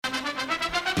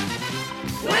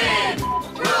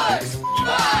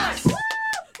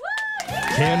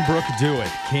Can Brooke do it?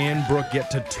 Can Brooke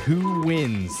get to 2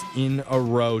 wins in a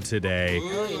row today?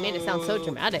 Oh, you made it sound so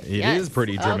dramatic. It is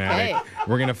pretty dramatic. Okay.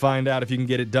 We're going to find out if you can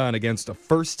get it done against a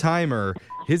first-timer.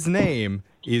 His name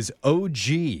is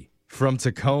OG from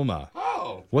Tacoma.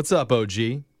 Oh. What's up,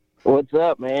 OG? What's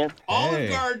up, man? Olive Hey.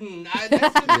 Garden. Nice to meet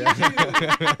you.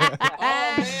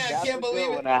 Oh, man, I can't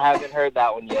believe it. I haven't heard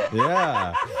that one yet.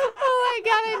 Yeah, Oh my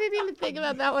God, I didn't even think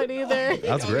about that one either.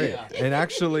 that's Oh, great. yeah. And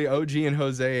actually, OG and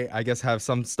Jose, I guess, have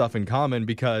some stuff in common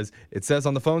because it says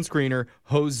on the phone screener,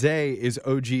 Jose is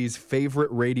OG's favorite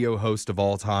radio host of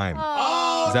all time.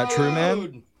 Oh, Is that true, man?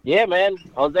 dude. Yeah, man.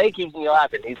 Jose keeps me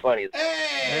laughing. He's funny.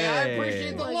 Hey, I Hey.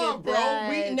 appreciate the Look love, at bro.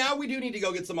 that. Now we do need to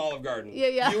go get some Olive Garden.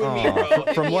 Yeah. You and me, Aw,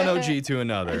 bro. from one OG to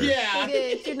another. Yeah.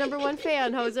 It's your number one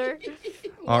fan, Hoser.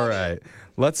 All right.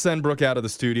 Let's send Brooke out of the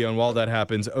studio, and while that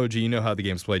happens, OG, you know how the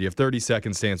game's played. You have 30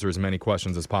 seconds to answer as many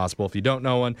questions as possible. If you don't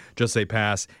know one, just say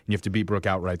pass, and you have to beat Brooke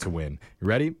outright to win. You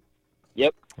ready?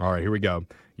 Yep. All right, here we go.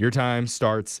 Your time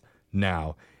starts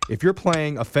now. If you're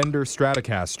playing a Fender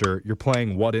Stratocaster, you're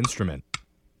playing what instrument?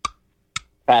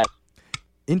 Pass.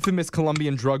 Infamous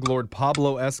Colombian drug lord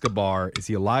Pablo Escobar, is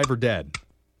he alive or dead?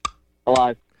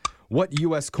 Alive. What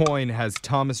U.S. coin has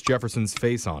Thomas Jefferson's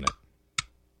face on it?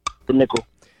 The nickel.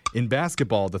 In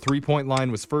basketball, the three-point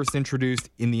line was first introduced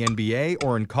in the NBA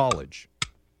or in college?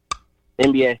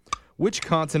 NBA. Which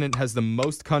continent has the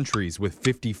most countries with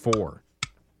 54?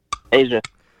 Asia.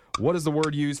 What is the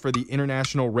word used for the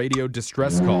international radio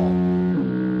distress call?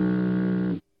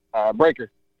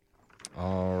 Breaker.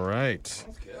 All right.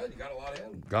 That's good. You got a lot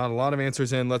in. Got a lot of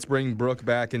answers in. Let's bring Brooke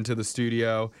back into the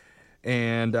studio.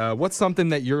 And what's something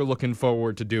that you're looking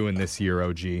forward to doing this year,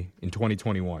 OG, in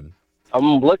 2021?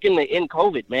 I'm looking to end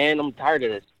COVID, man. I'm tired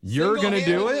of this. You're going to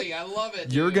do Single-handedly, it? I love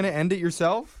it. You're dude. going to end it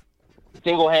yourself?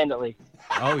 Single-handedly.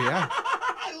 Oh, yeah.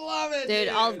 I love it, Dude,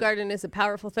 Olive Garden is a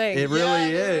powerful thing. It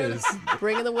really dude. is.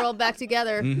 Bringing the world back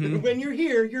together. When you're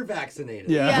here, you're vaccinated.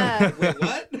 Yeah. Yeah. Wait,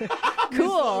 what? New Cool.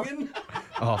 slogan?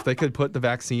 Oh, if they could put the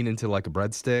vaccine into like a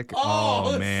breadstick. Oh, Oh,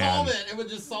 let's man. solve it. It would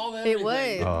just solve everything. It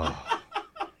would. Oh,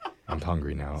 I'm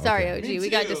hungry now. Sorry, Okay. OG. We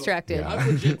got too. distracted. Yeah. I'm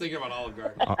legit thinking about Olive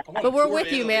Garden. I wanna But we're tour with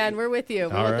you, Italy. man. We're with you.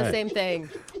 We All want the right. same thing.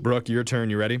 Brooke, your turn.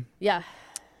 You ready? Yeah.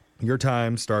 Your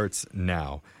time starts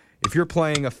now. If you're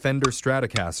playing a Fender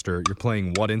Stratocaster, you're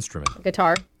playing what instrument?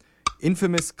 Guitar.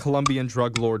 Infamous Colombian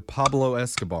drug lord Pablo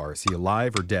Escobar, is he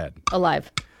alive or dead?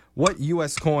 Alive. What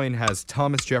U.S. coin has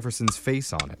Thomas Jefferson's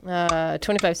face on it?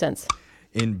 25 cents.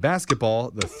 In basketball,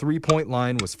 the three-point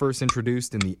line was first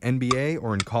introduced in the NBA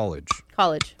or in college?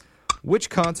 College.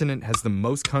 Which continent has the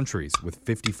most countries with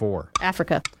 54?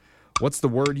 Africa. What's the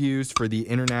word used for the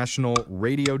international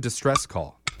radio distress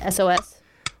call? SOS.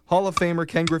 Hall of Famer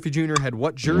Ken Griffey Jr. had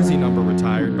what jersey number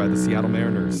retired by the Seattle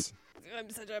Mariners? I'm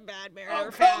such a bad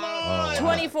Mariner Come on.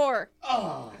 24.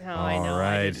 Oh. No, I know. All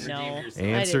right. I didn't know.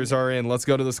 Answers are in. Let's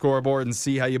go to the scoreboard and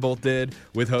see how you both did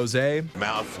with Jose.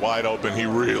 Mouth wide open. He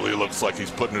really looks like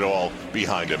he's putting it all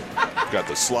behind him. Got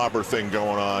the slobber thing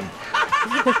going on.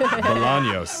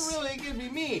 Bolaños. Really, it could be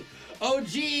me.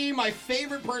 OG, my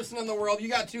favorite person in the world. You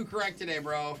got 2 correct today,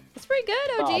 bro. It's pretty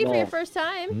good, OG, Oh, for man. your first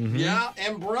time. Mm-hmm. Yeah,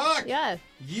 and Brooke, Yeah.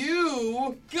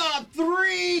 you got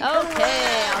 3 Okay, correct. I'll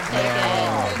take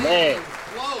it. Oh, man.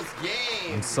 Close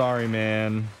game. I'm sorry,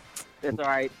 man. It's all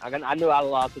right. I knew I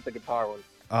lost with the guitar one.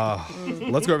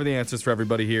 Let's go over the answers for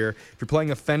everybody here. If you're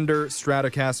playing a Fender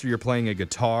Stratocaster, you're playing a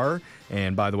guitar.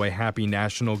 And by the way, happy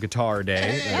National Guitar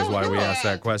Day. That is why we asked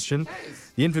that question.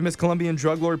 The infamous Colombian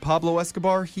drug lord Pablo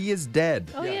Escobar, he is dead.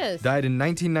 Oh, he is. Died in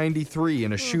 1993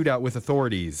 in a shootout with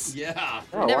authorities. Yeah.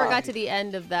 Oh, Never wow. got to the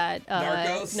end of that.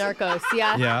 Narcos? Narcos,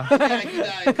 yeah. Yeah.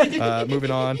 Yeah, he died.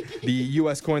 Moving on. The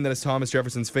U.S. coin that has Thomas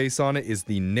Jefferson's face on it is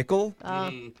the nickel.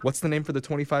 What's the name for the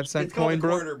 25-cent It's called coin, a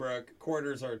bro? quarter, Brooke.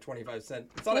 Quarters are 25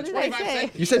 cents. It's not What a did I 25 say?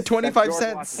 cent. You said 25 George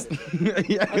cents. A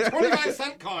Yeah.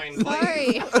 25-cent coin.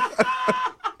 please. Sorry.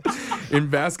 In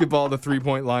basketball, the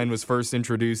three-point line was first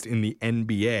introduced in the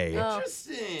NBA.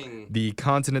 Interesting. The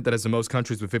continent that has the most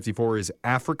countries with 54 is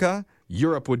Africa.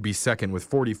 Europe would be second with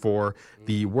 44.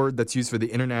 The word that's used for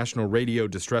the international radio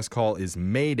distress call is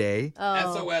Mayday.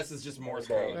 SOS is just Morse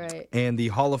code. Right. And the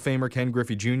Hall of Famer Ken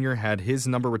Griffey Jr. had his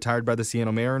number retired by the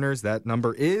Seattle Mariners. That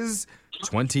number is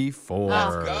 24.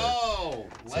 Go.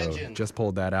 So Legend. just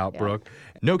pulled that out, Brooke.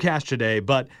 No cash today,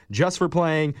 but just for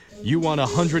playing, you won a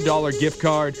 $100 gift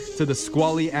card to the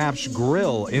Squally Apsh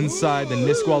Grill inside the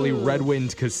Nisqually Red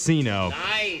Wind Casino.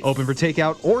 Nice. Open for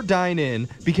takeout or dine in.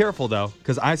 Be careful though,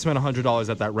 because I spent $100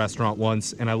 at that restaurant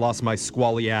once and I lost my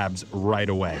squally abs right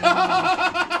away.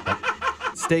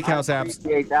 Steakhouse apps.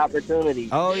 Appreciate the opportunity.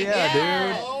 Oh yeah,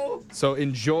 dude. Oh, So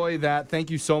enjoy that. Thank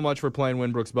you so much for playing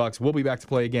Winbrook's Bucks. We'll be back to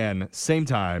play again, same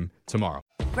time tomorrow.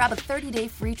 Grab a 30-day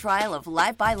free trial of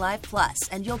Live by Live Plus,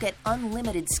 and you'll get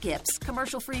unlimited skips,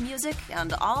 commercial-free music,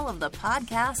 and all of the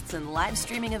podcasts and live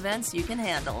streaming events you can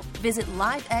handle. Visit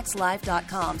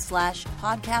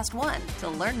livexlive.com/podcast1 to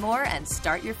learn more and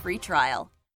start your free trial.